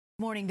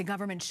Morning, the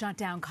government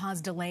shutdown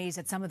caused delays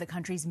at some of the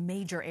country's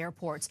major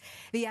airports.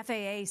 The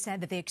FAA said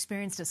that they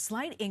experienced a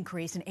slight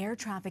increase in air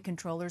traffic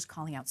controllers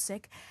calling out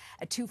sick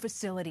at two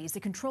facilities. The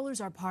controllers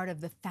are part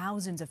of the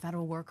thousands of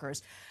federal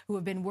workers who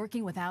have been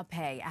working without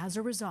pay as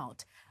a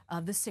result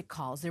of the sick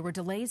calls. There were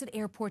delays at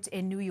airports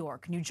in New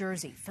York, New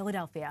Jersey,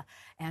 Philadelphia,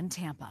 and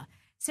Tampa.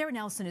 Sarah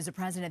Nelson is the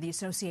president of the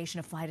Association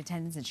of Flight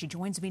Attendants, and she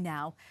joins me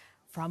now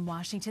from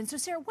Washington. So,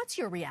 Sarah, what's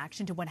your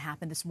reaction to what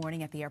happened this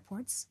morning at the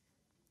airports?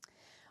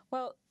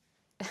 Well,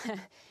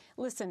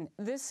 listen,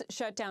 this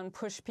shutdown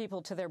pushed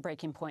people to their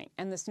breaking point,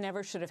 and this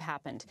never should have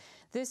happened.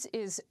 This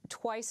is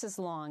twice as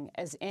long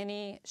as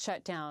any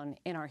shutdown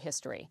in our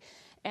history,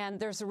 and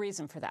there's a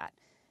reason for that.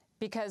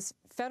 Because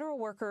federal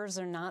workers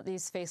are not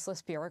these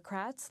faceless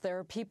bureaucrats.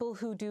 They're people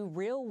who do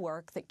real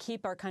work that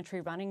keep our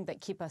country running,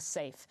 that keep us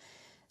safe.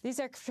 These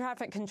air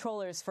traffic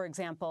controllers, for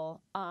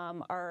example,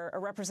 are a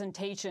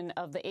representation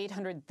of the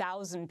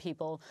 800,000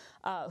 people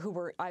who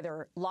were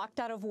either locked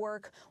out of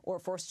work or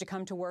forced to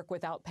come to work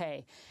without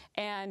pay.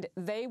 And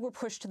they were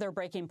pushed to their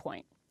breaking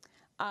point.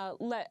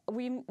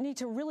 We need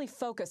to really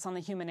focus on the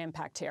human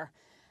impact here.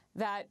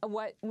 That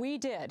what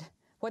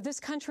this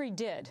country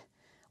did,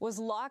 was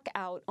lock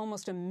out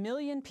almost 1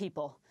 million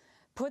people,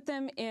 put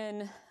them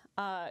in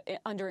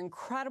under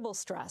incredible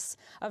stress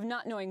of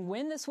not knowing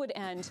when this would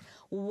end,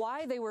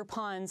 why they were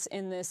pawns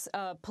in this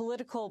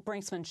political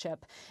brinksmanship.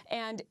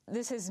 And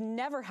this has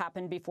never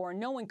happened before.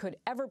 No one could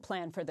ever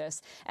plan for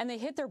this. And they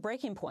hit their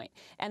breaking point.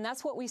 And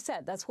that's what we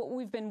said. That's what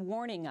we've been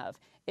warning of,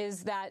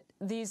 is that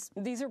these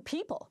are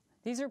people.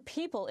 These are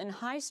people in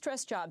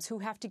high-stress jobs who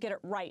have to get it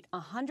right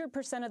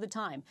 100% of the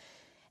time.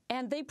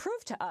 And they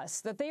proved to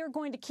us that they are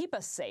going to keep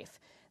us safe.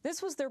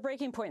 This was their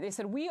breaking point. They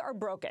said, we are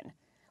broken.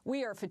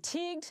 We are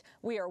fatigued,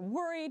 we are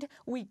worried,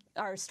 we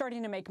are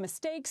starting to make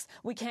mistakes,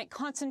 we can't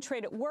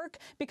concentrate at work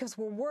because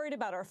we're worried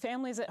about our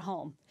families at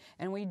home,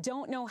 and we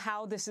don't know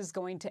how this is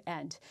going to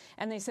end.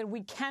 And they said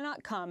we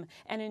cannot come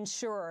and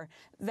ensure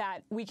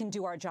that we can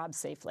do our job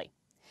safely.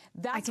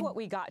 That's what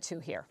we got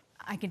to here.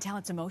 I can tell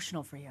it's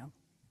emotional for you.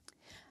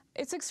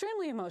 It's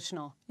extremely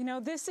emotional. You know,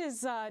 this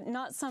is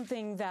not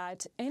something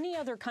that any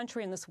other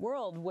country in this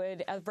world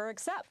would ever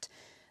accept,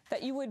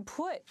 that you would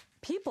put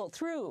people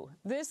through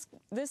this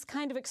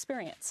kind of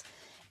experience.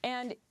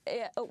 And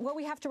what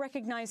we have to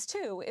recognize,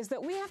 too, is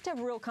that we have to have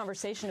a real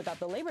conversation about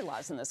the labor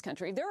laws in this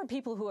country. There are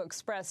people who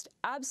expressed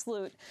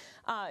absolute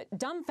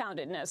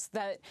dumbfoundedness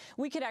that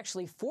we could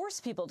actually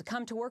force people to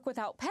come to work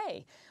without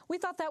pay. We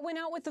thought that went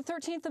out with the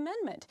 13th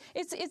Amendment.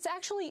 It's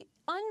actually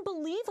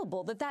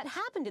unbelievable that that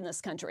happened in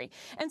this country.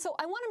 And so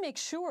I want to make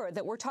sure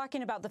that we're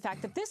talking about the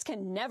fact that this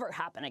can never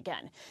happen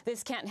again.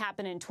 This can't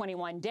happen in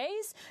 21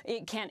 days.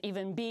 It can't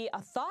even be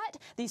a thought.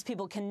 These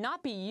people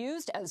cannot be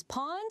used as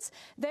pawns.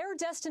 Their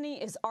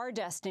destiny is our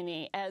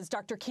destiny, as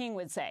Dr. King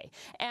would say.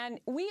 And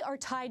we are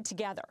tied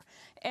together.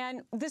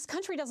 And this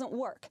country doesn't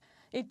work.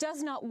 It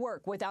does not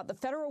work without the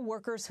federal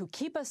workers who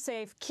keep us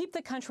safe, keep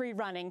the country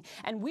running,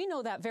 and we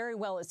know that very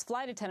well as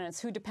flight attendants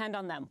who depend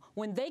on them.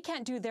 When they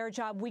can't do their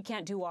job, we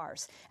can't do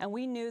ours. And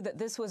we knew that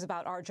this was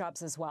about our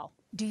jobs as well.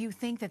 Do you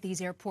think that these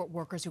airport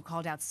workers who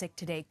called out sick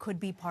today could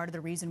be part of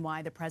the reason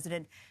why the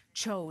president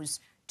chose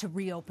to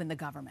reopen the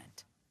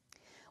government?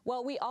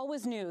 Well, we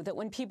always knew that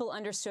when people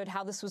understood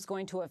how this was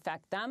going to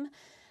affect them,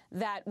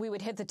 that we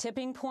would hit the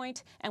tipping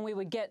point and we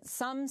would get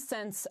some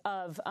sense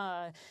of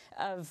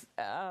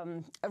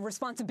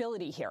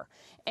responsibility here.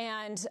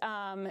 And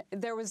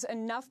there was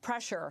enough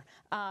pressure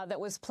that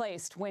was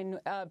placed when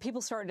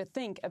people started to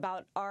think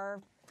about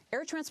our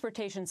air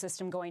transportation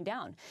system going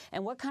down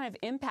and what kind of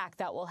impact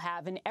that will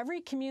have in every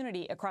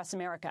community across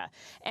America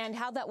and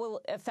how that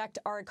will affect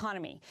our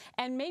economy.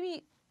 And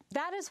maybe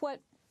that is what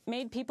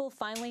made people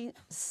finally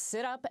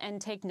sit up and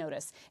take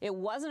notice. It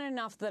wasn't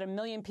enough that 1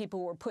 million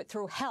people were put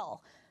through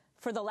hell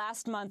for the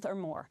last month or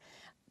more.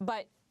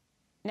 But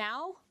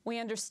now we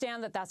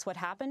understand that that's what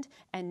happened,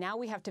 and now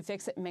we have to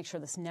fix it and make sure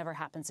this never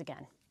happens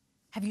again.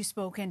 Have you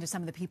spoken to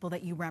some of the people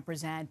that you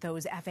represent,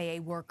 those FAA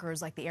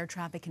workers like the air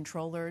traffic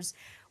controllers?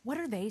 What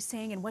are they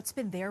saying, and what's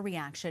been their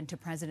reaction to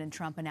President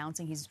Trump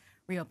announcing he's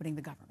reopening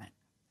the government?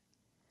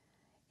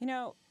 You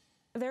know,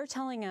 they're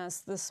telling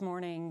us this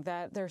morning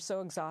that they're so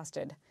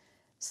exhausted.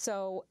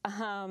 So,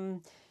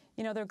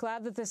 you know, they're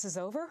glad that this is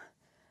over.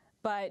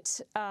 But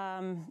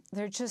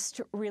they're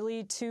just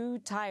really too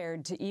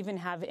tired to even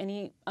have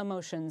any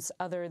emotions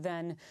other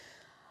than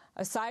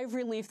a sigh of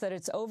relief that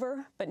it's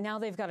over. But now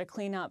they've got to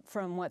clean up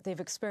from what they've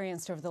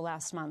experienced over the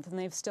last month. And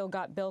they've still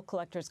got bill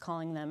collectors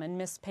calling them and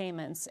missed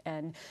payments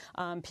and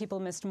people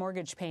missed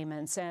mortgage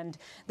payments. And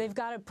they've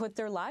got to put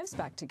their lives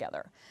back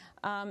together.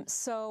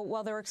 So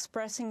while they're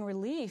expressing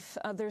relief,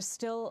 there's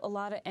still a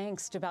lot of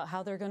angst about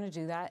how they're going to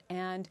do that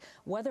and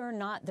whether or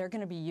not they're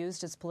going to be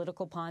used as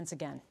political pawns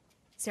again.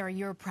 Sarah,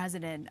 you're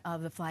president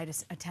of the Flight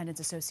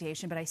Attendants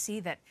Association, but I see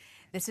that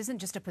this isn't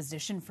just a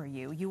position for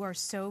you. You are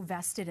so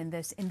vested in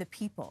this, in the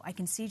people. I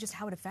can see just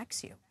how it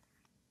affects you.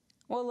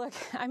 Well, look,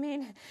 I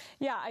mean,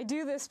 yeah, I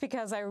do this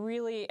because I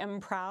really am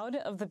proud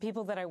of the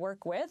people that I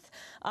work with,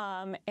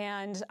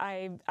 and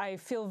I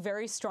feel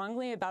very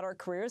strongly about our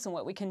careers and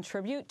what we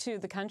contribute to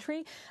the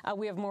country.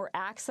 We have more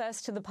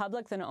access to the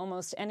public than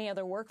almost any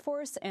other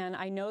workforce, and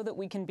I know that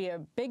we can be a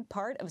big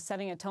part of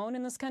setting a tone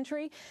in this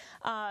country.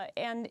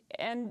 And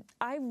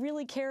I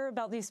really care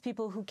about these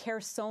people who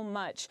care so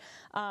much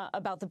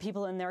about the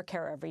people in their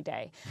care every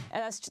day.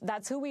 And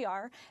that's who we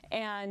are,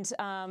 and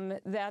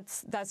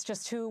that's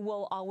just who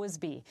we'll always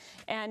be.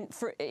 And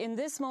in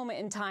this moment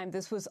in time,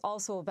 this was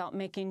also about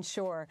making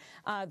sure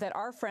that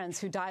our friends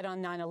who died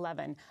on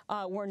 9/11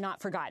 were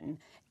not forgotten,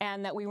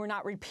 and that we were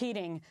not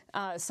repeating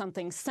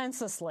something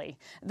senselessly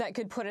that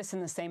could put us in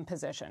the same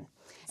position.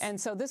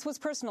 And so this was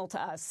personal to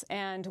us,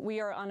 and we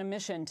are on a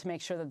mission to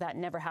make sure that that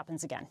never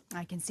happens again.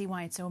 I can see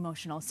why it's so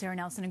emotional. Sara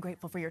Nelson, I'm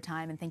grateful for your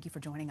time, and thank you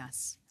for joining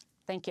us.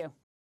 Thank you.